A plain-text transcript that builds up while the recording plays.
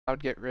I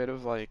would get rid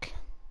of like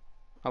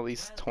at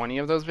least 20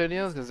 of those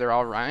videos because they're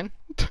all Ryan.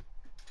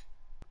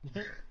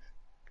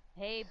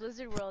 Hey,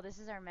 Blizzard World, this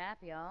is our map,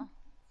 y'all.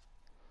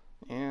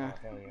 Yeah. Oh,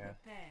 hell yeah.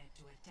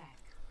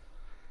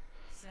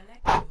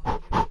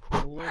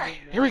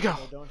 Here we go. I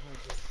don't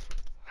have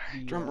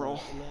the Drum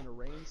roll. Atlanta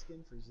Rain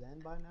skin for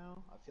Zen by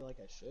now. I feel like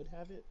I should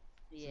have it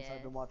since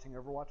I've been watching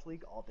Overwatch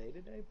League all day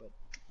today, but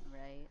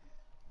Right.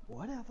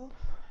 whatever.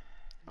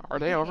 Are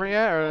they over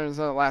yet, or is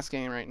that the last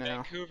game right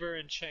now? Vancouver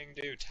and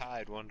Chengdu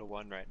tied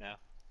 1-1 right now.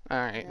 All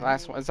right,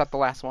 last one. Is that the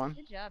last one?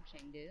 Good job,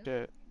 Chengdu.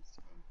 Shit.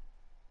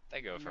 They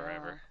go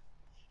forever.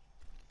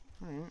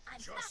 All right.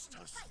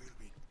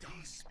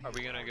 Are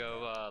we gonna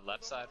go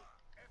left side?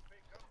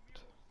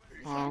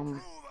 Yeah,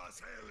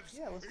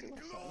 let's do it.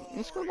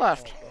 Let's go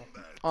left.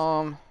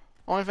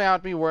 Only thing I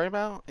would be worried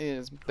about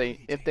is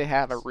if they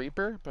have a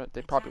Reaper, but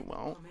they probably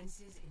won't.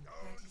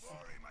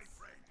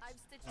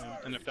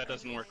 And if that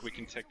doesn't work, we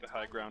can take the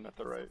high ground at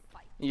the right.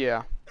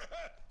 Yeah.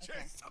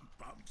 Just some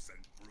bumps and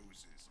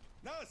bruises.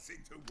 Nothing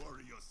to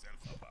worry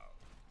yourself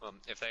about.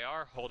 If they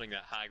are holding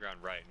that high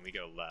ground right and we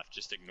go left,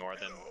 just ignore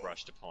them,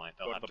 rush to point.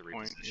 They'll Go have to to the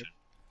point, reposition.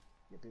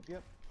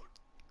 Yep.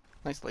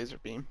 Nice laser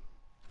beam.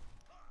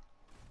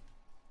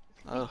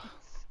 Ugh.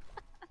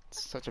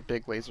 It's such a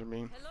big laser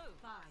beam.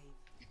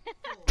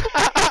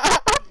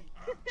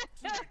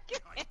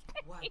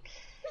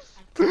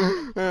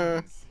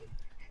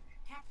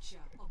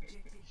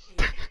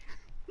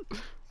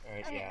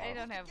 I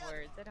don't have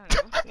words. I don't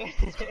have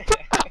words.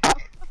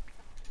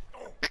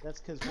 That's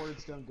because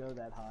words don't go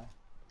that high.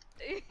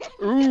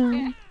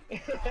 Ooh.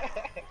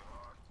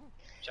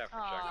 Check for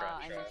Aw,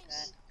 I traps.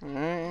 missed that.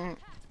 Alright.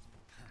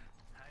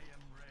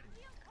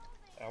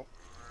 Oh.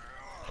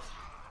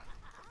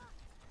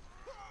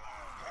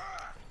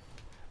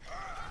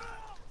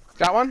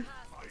 Got one?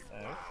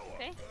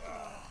 Okay.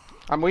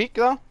 I'm weak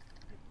though. I'm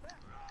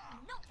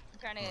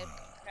trying to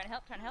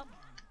help.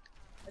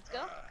 Let's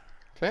go.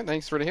 Okay,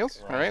 thanks for the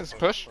heals. Alright, let's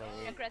push.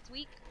 Junkrat's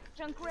weak.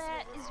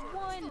 Junkrat is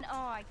one. Oh,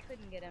 I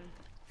couldn't get him.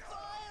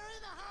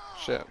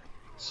 Shit.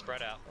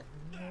 Spread out.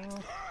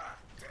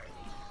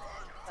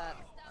 Fuck.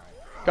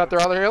 Got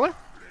their other healer?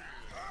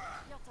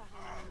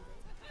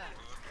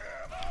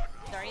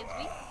 Zarya's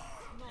weak.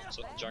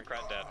 So,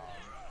 Junkrat dead.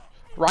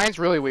 Ryan's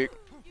really weak.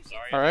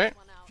 Sorry. Alright.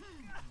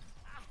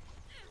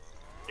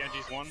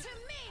 Genji's one.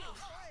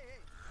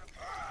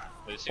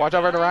 Watch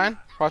over to Ryan.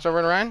 Watch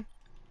over to Ryan.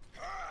 I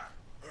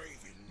will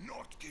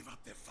not give up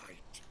the fight.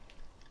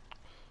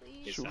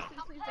 Please, Shoot.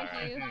 please, thank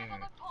you.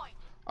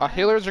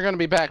 Healers are gonna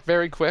be back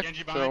very quick,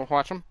 Genji so behind.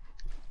 watch them.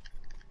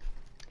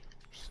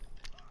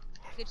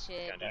 Good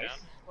shit. Genji down.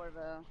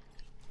 Corvo.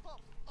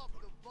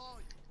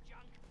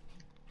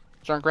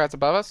 Junkrat's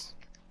above us.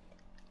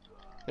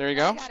 There you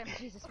I go. got him.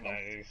 Jesus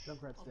Christ. Nice.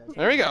 Junkrat's dead.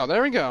 There we go.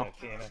 There we go.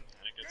 Tina. And a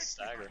good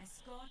stagger.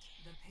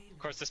 Of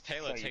course, this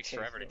payload So you takes take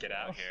forever to it get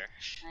out off. here.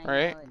 I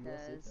Alright. know it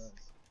Yes, it does. does.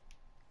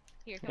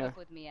 Here, come Yeah. up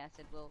with me,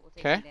 Acid. We'll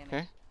take Okay. some damage.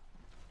 Okay.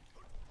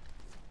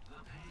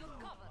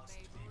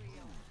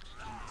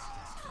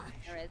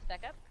 Alright, let's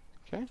back up.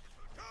 Okay.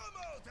 Come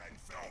out and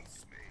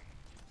face me.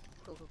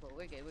 Cool.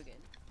 We're good.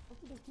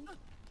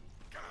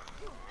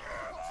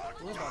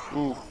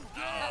 Ooh. I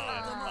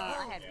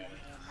had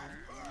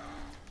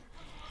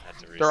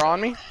That's a reset. They're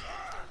on me.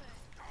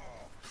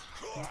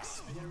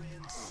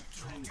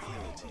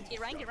 Get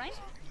Ryan. There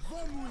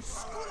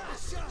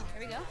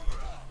we go.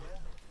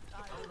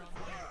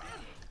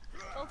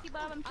 Bulky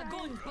Bob, I'm trying.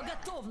 Огонь по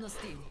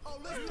готовности!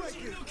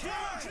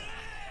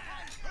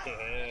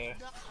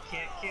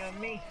 Can't kill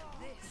me.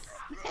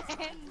 There you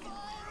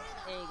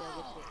go,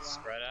 good shit, yeah.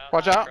 Spread out.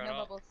 Watch out. Spread No out.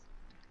 bubbles.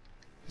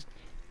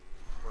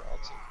 We're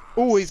ulti.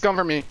 Ooh, he's coming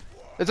for me.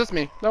 It's just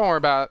me. Don't worry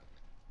about it.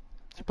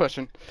 Keep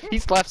pushing.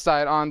 He's left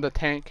side on the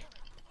tank.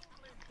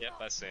 Yep,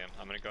 I see him.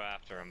 I'm gonna go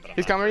after him, but I'm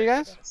He's not coming for you very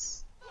guys?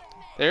 fast.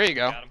 There you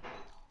go. Got him.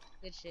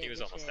 Good shit. He was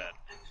good almost shit. dead.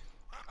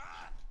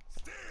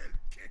 Still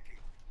kicking.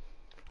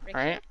 Rick,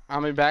 Alright,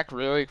 I'll be back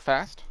really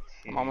fast.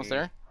 I'm almost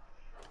there.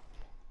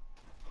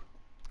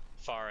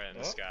 Far in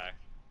the Oh. sky.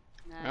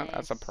 Yeah,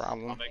 that's a nice. I'll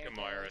problem. make a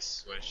Moira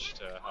switch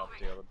to help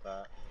deal with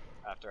that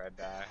after I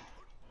die.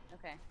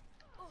 Okay.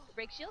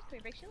 Break shield? Can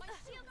we break shield?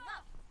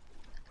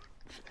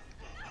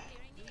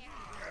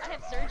 I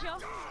have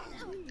Sergio.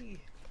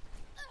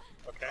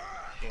 Okay.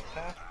 Shield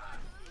half.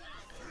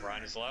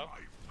 Ryan is low.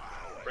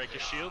 Break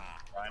your shield.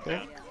 Ryan Okay.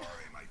 down.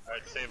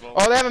 Alright, save all.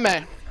 Oh, they have a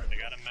May. They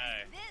got a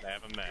May. They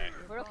have a May.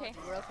 We're okay.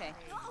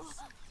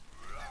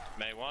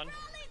 May 1.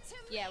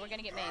 Yeah, we're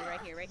gonna get May right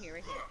here.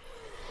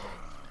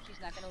 She's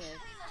not gonna live.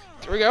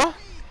 Here we go.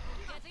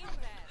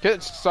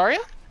 Good. Sorry?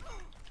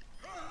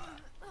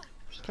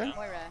 Okay.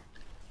 Moira.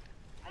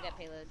 I got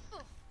payload.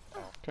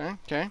 Okay.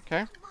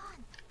 Okay.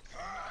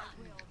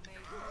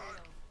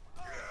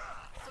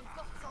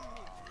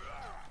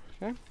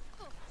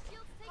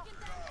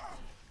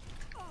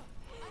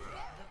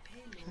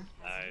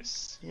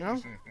 Nice. You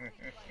know?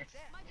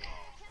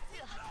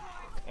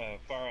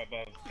 Far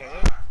above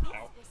payload.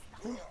 Ow.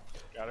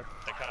 Got her.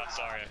 They cut off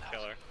Zarya.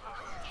 Kill her.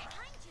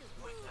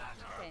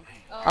 Okay.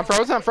 Oh, I'm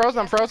frozen.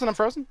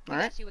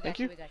 Alright. we got Thank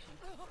you. you. We got you.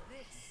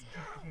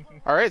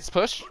 All right, let's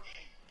push.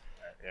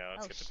 Yeah,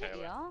 let's Oh get the shit,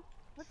 payload. y'all.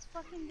 Let's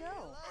fucking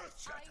go.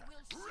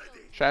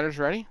 Shatter's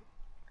ready.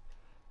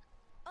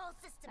 All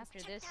systems After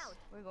checked this, out.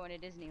 we're going to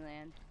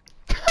Disneyland.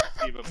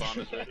 Diva bomb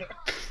is ready.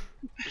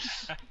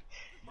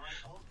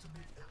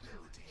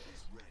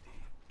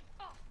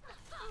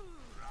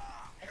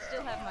 I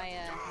still have my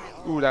my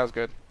ult. Ooh, that was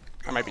good.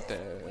 I might be dead.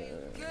 We got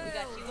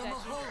you, we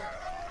got you.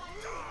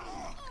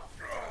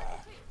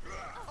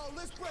 Oh,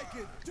 let's break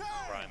it down.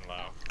 Ryan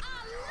low.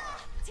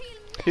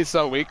 He's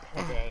so weak.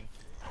 Oh god.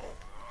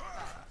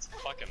 It's a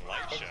fucking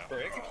light show.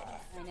 Brig?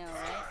 I know,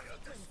 right?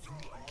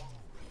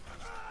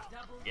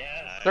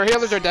 Yeah. Their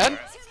healers are dead.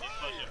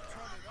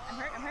 I'm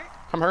hurt, I'm hurt.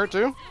 I'm hurt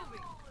too.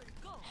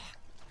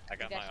 I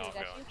got We my got you, ult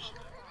we got going. you.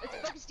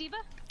 Let's focus D.Va.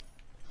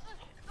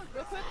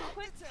 Real quick, real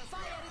quick.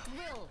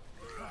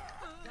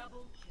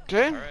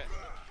 Okay.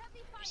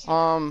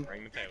 Alright,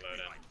 bring the payload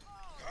in.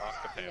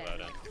 Lock the payload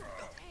in.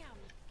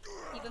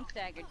 Keep him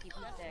staggered, keep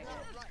him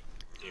staggered.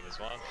 Diva's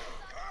one.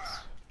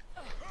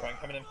 Ryan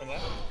coming in from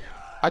left.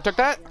 I took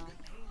that.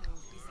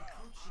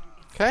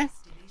 Okay.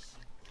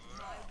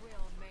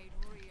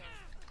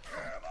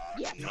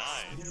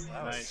 Nice.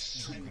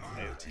 Nice.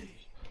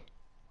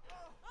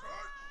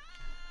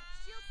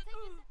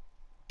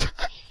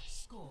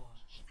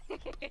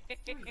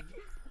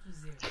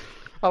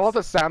 I love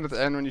the sound at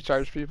the end when you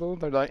charge people.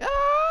 They're like, ah!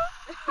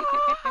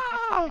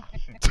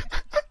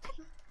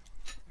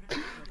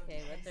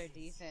 Okay, what's our So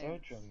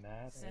defense?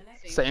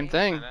 dramatic. Same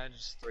thing. And then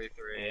just 3-3,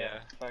 yeah.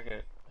 Fuck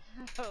it.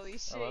 Holy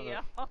shit, love it.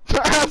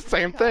 y'all.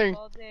 Same thing.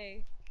 All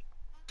day.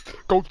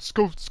 Goats,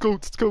 goats,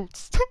 goats,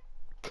 goats.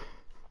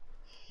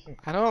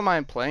 I don't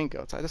mind playing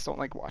goats. I just don't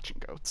like watching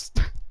goats.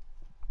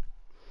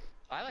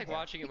 I like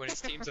watching it when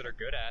it's teams that are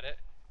good at it.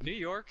 New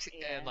York and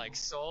Yeah. like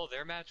Seoul,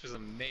 their match was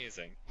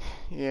amazing.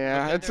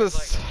 Yeah, then it's there's,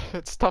 just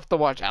it's tough to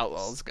watch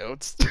Outlaws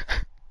goats.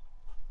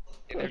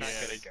 They're not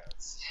Yes. good at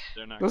goats.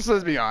 They're not. Let's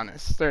just be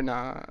honest. They're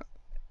not.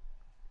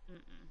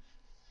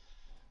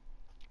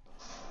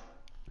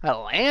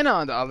 Atlanta,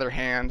 on the other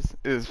hand,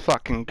 is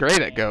fucking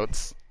great at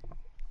goats.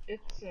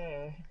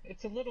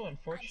 It's a little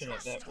unfortunate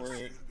that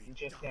we're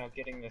just now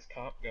getting this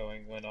comp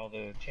going when all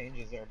the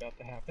changes are about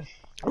to happen.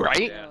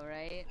 Right? Yeah. Oh,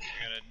 right? You're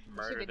gonna Should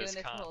murder be doing this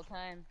this the whole comp.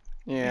 time.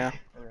 Yeah.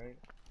 Right.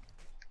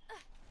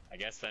 I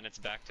guess then it's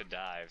back to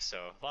dive, so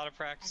a lot of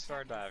practice for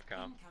our dive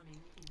comp.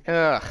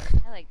 Ugh.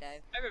 I like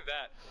dive. Either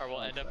that, or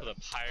we'll end up with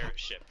a pirate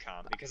ship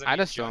comp, because I I mean,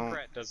 just don't-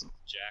 Junkrat does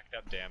jacked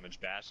up damage,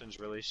 Bastion's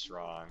really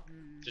strong.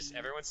 Just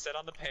everyone sit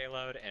on the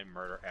payload and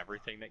murder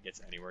everything that gets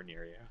anywhere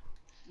near you.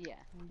 Yeah.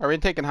 Are we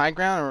taking high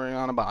ground or are we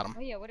on the bottom?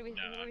 Oh yeah, what are we,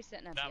 No, what are we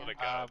setting up Not now? with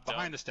a go.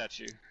 Behind the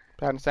statue.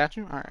 Behind the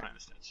statue? Alright. Behind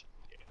the statue.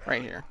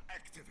 Right here.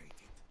 Activated.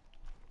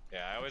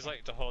 Yeah, I always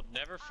like to hold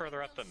never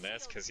further up than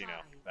this, because, you know,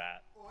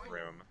 that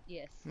room.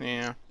 Yes,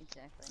 Yeah.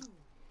 exactly.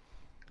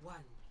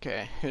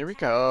 Okay, here we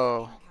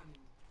go.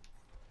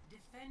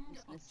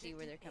 Just gonna see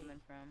where they're coming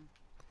from.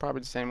 Probably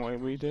the same way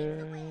we did.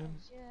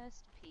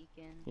 Just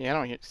peeking. Yeah,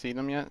 I don't see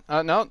them yet.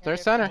 No, they're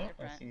center. They're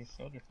Oh, I front. see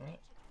Soldier front.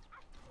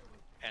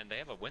 And they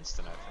have a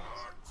Winston, I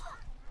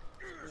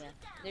think. Yeah,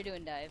 they're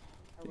doing dive.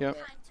 A Yep. little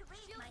bit.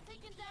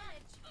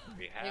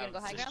 We They're have. gonna go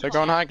high ground? They're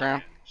going high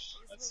ground.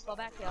 Let's Fall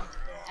back, y'all.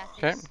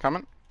 Okay, Athletes.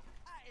 coming.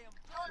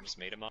 just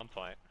made him on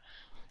point.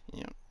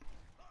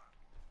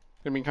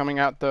 Gonna be coming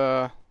out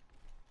the.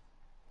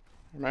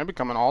 They might be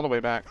coming all the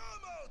way back. Come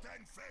out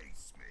and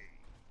face me.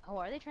 Oh,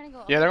 are they trying to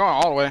go? Yeah, they're going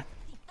all the way.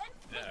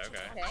 Yeah,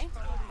 okay. Okay.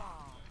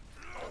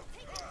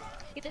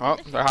 Get this, Oh,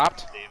 get this. they're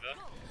hopped. Diva.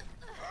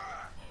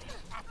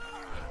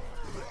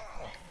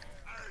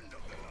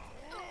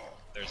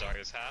 There's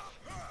Arya's half.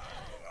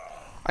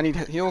 I need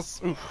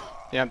heals. Oof.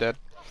 Yeah, I'm dead.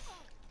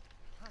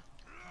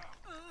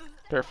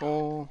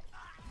 Careful.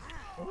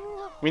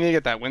 We need to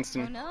get that Oh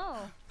Winston. no.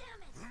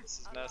 This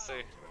is messy.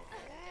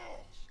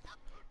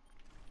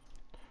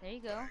 There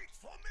you go.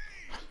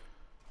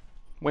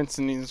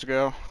 Winston needs to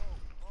go.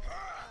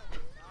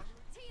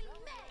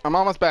 I'm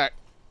almost back.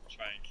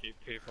 Try and keep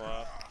people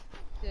up.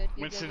 Good,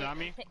 good, Winston good, on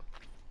me? Hey,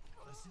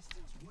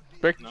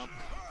 Brick. No.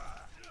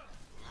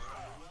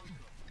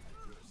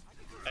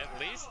 At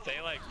least they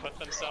like put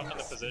themselves in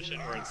the position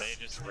where they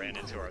just ran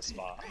into our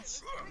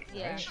spots.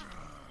 yeah.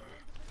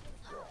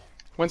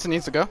 Winston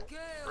needs to go.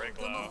 Break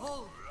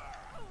low.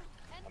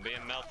 I'm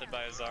being melted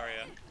by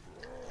Azaria.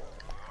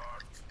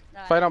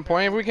 Nah, Fight on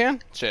point if we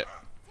can. Shit.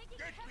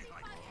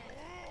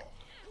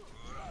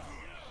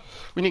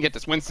 We need to get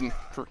this Winston.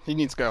 He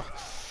needs to go.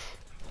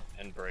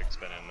 And Brig's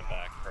been in the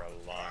back for a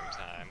long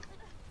time.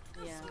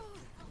 Yeah.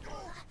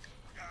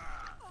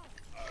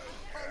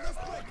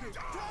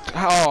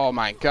 Oh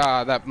my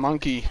god, that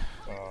monkey.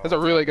 That's a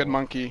really good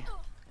monkey.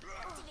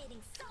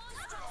 Activating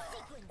self-destruct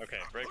sequence. Okay,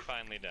 Brig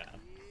finally down.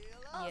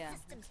 All Yeah,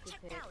 systems good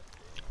checked pick. out.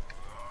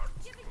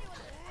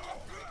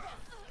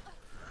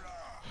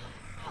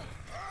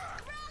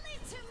 Rally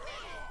to me.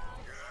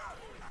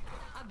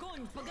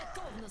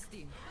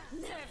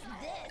 Nerf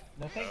this.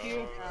 No, thank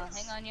you.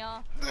 Hang on,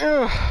 y'all.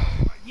 Ugh.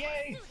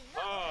 Yay!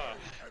 Oh,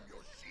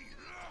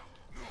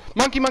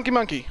 Monkey, monkey,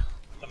 monkey.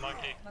 the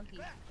monkey. Monkey.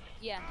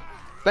 Yeah.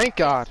 Thank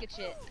God. Good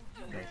shit.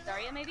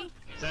 Zarya, maybe?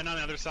 Zen on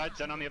the other side.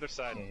 Zen on the other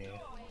side.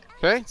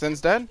 Okay,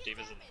 Zen's dead.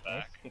 Diva's in the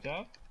Nice, back. good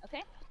job.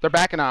 Okay. They're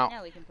backing out.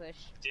 Now we can push.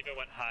 Diva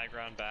went high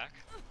ground back.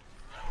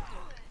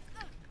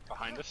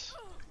 Behind us.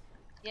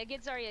 Yeah,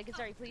 get Zarya,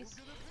 please.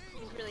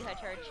 He's really high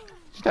charge.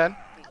 She's dead.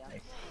 There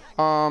you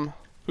go.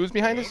 Who's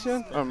behind us,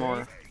 Jen? Or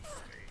more?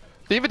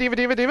 Diva. I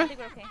think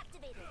we're okay.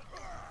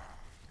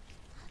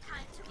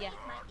 Yeah.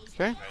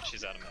 Okay, Alright,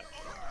 she's out of map.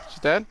 she's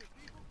dead.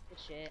 Good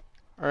shit.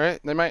 Alright,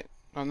 they might.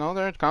 Oh no,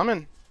 they're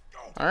coming.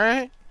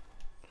 Alright.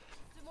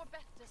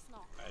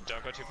 Alright,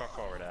 don't go too far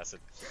forward, Acid.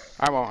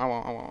 I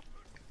won't.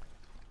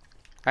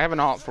 I have an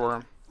ult for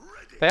them.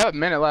 They have a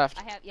minute left.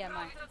 I have, yeah,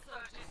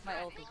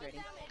 my ult is ready.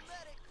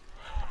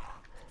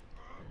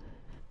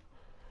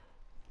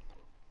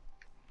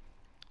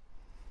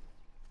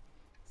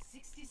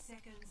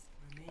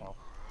 Oh.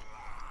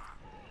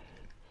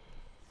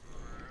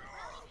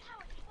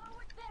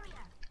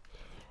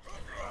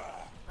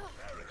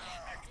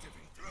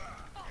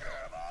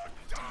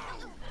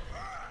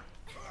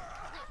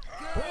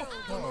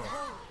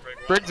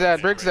 Briggs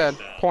dead.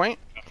 Point.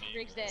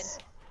 Rig's dead.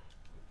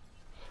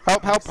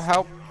 Help.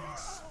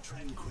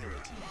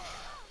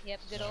 Yep,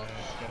 good ult.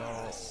 Good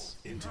ult.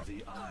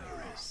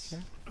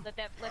 Let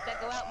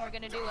that go out and we're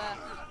gonna do a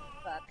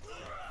fuck.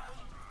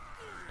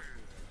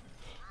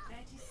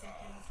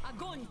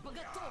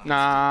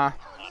 Nah.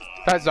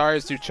 That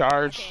Zarya's too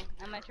charged. Okay,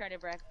 I'm gonna try to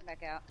back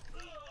out.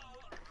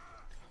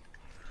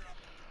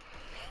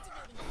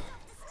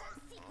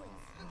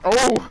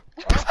 Oh!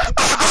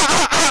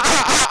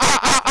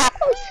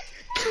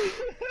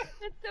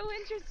 That's so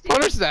interesting.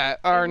 Punish that.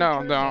 Or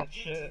no. That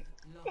shit.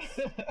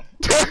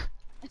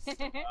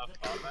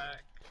 Fall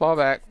back. Fall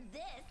back.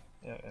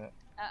 Yeah.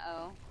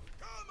 Uh-oh.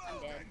 I'm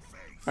dead.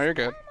 Oh, you're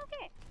good.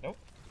 Okay.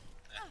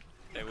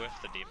 They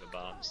whiffed the Diva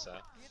bomb, so.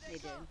 They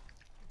did.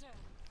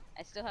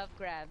 I still have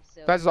grab,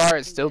 so... That Zarya's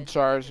I'm still good.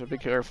 charged, so be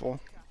careful.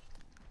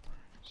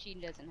 She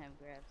doesn't have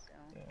grab, so...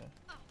 Yeah.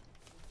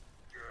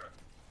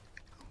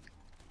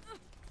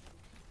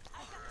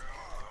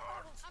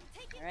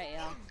 Alright,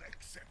 y'all.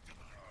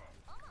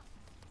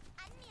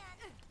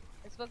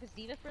 Let's focus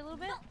Diva for a little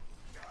bit.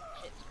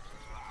 Shit.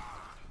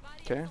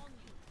 Okay.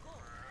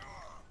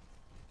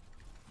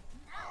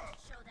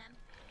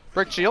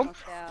 Brick shield.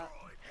 Almost out.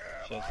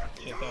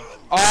 Shit down.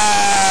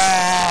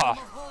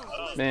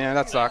 Oh! Man,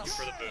 that sucks.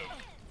 For the boom.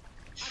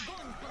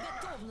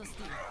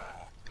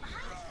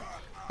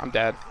 I'm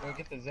dead. Go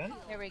get the Zen.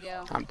 There we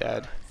go. I'm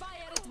dead.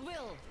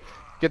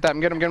 Get that.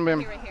 Get him. Here,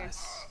 right here.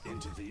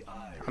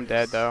 I'm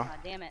dead though. Aw,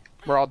 damn it.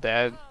 We're all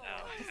dead.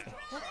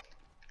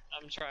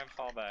 I'm trying to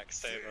fall back.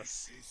 Save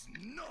us.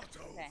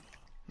 Okay.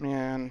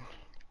 Man,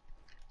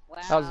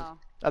 Wow.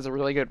 that's a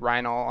really good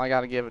Rhino. I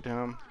gotta give it to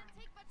him.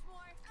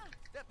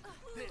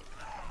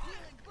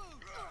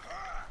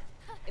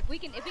 If we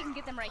can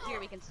get them right here,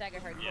 we can stagger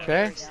hard. Yeah,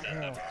 Okay. There we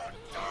go. Yeah.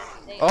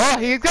 They- Oh,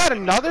 he's got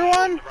another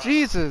one?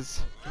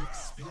 Jesus.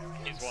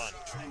 He's one.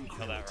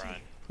 Kill that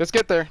Ryan. Let's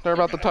get there. They're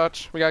about to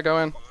touch. We gotta go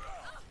in.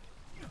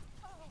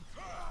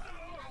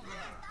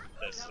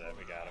 This is it.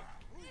 We got him.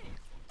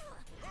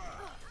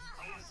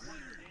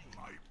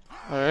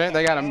 Alright,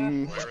 they got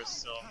him. Where is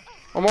still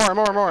Oh, more. around?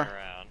 Where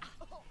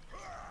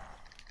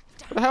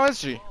the hell is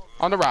she?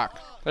 On the rock.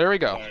 There we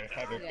go. Sorry,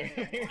 have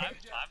it. I'm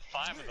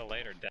fine with the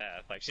later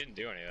death. Like, she didn't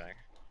do anything.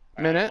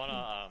 Minute. I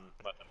wanna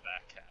let them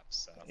back cap,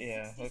 so.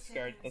 Yeah, let's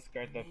guard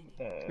the.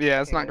 Yeah,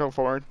 let's not go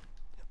forward.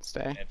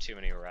 Stay. They have too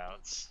many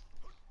routes.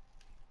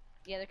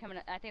 Yeah, they're coming.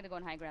 I think they're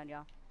going high ground,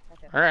 y'all.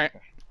 Back up. Alright.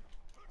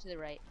 To the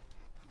right.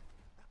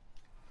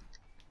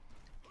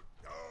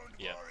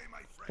 Yeah.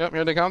 Yep,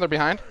 here they come. They're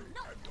behind.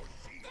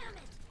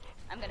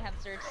 I'm gonna have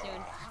surge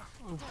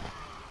soon.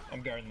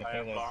 I'm guarding the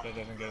payload so it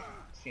doesn't get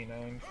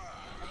C9.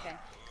 Okay.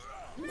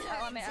 Oh,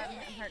 I'm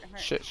hurt.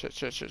 Shit.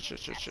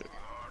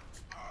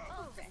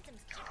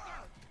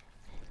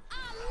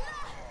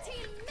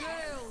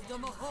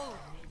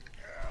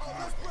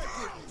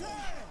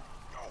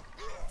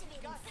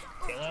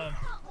 Kill him.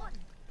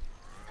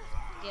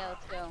 Yeah,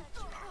 let's go.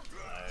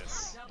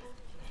 Nice.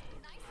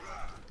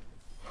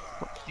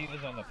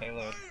 Diva's on the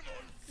payload.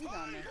 He's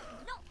on me.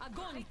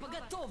 Огонь по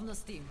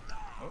готовности.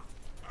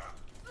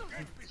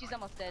 She's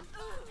almost dead.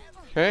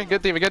 Okay,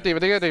 get Diva. We got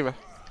Diva.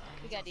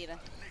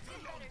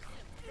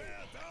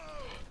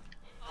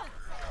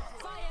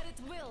 Fire at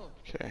will.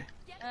 Okay.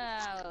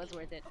 Oh, it was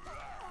worth it.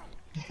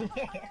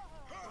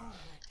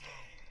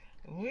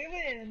 We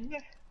win.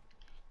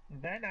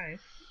 Very nice.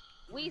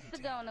 We still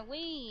gonna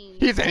win.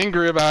 He's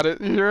angry about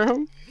it. You hear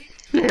him?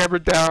 He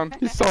hammered down.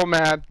 He's so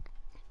mad.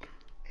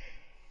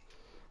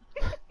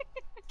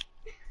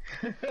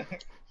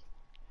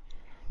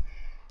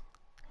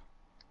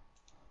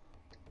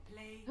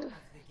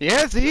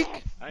 Yeah,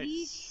 Zeke.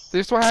 Nice.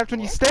 This is what happens when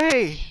you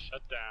stay.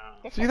 Shut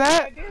down. See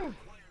that?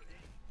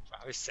 Wow,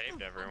 we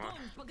saved everyone.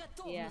 Огонь по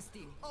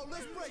готовности.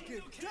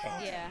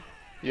 Yeah.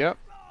 Yep.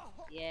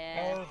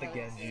 Yeah. Oh, the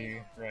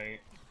Genji, right.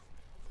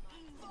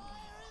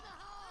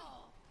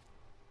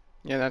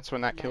 Yeah, that's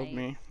when that killed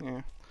me.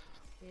 Yeah.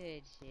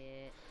 Good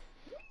shit.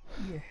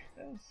 Yeah,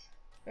 that was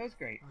That was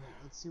great. Alright,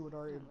 let's see what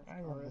our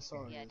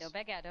RSR Yeah, is. don't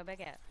back out, don't back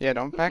out. Yeah,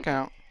 don't back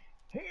out.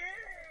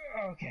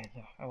 Okay,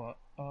 no, I won't.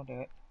 I'll do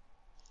it.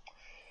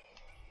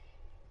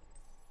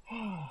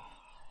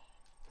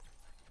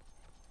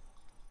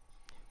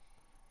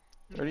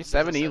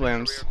 37 Set a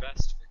elims. career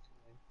best for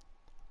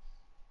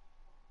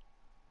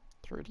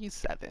Kaylee.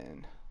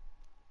 37.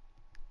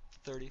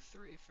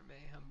 33 for me.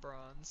 I'm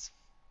bronze.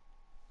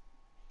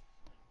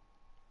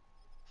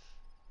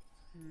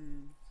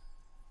 Hmm.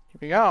 Here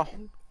we go.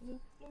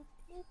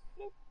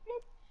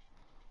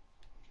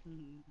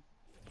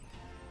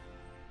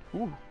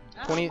 Ooh,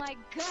 Oh 20, my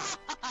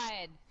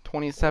god!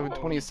 27, Whoa.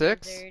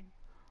 26. Wizard.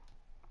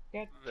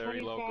 Got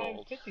Very low 25,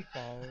 gold.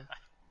 55.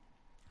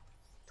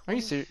 Are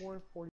you serious? 24,